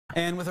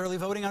And with early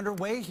voting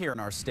underway here in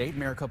our state,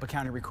 Maricopa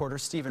County Recorder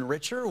Stephen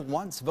Richer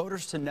wants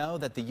voters to know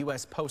that the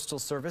U.S. Postal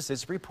Service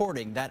is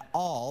reporting that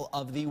all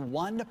of the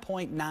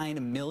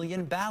 1.9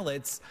 million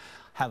ballots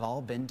have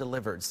all been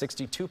delivered.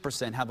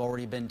 62% have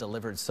already been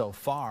delivered so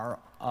far,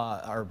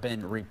 or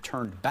been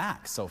returned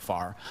back so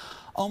far.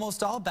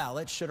 Almost all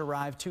ballots should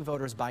arrive to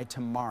voters by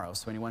tomorrow.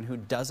 So anyone who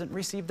doesn't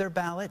receive their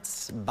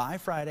ballots by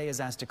Friday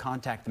is asked to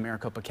contact the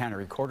Maricopa County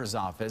Recorder's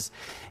office.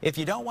 If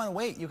you don't want to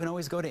wait, you can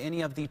always go to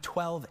any of the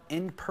 12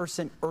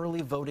 in-person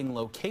early voting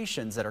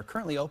locations that are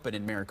currently open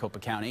in Maricopa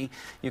County.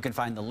 You can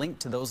find the link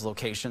to those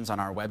locations on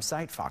our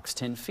website,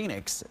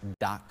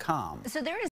 fox10phoenix.com. So there is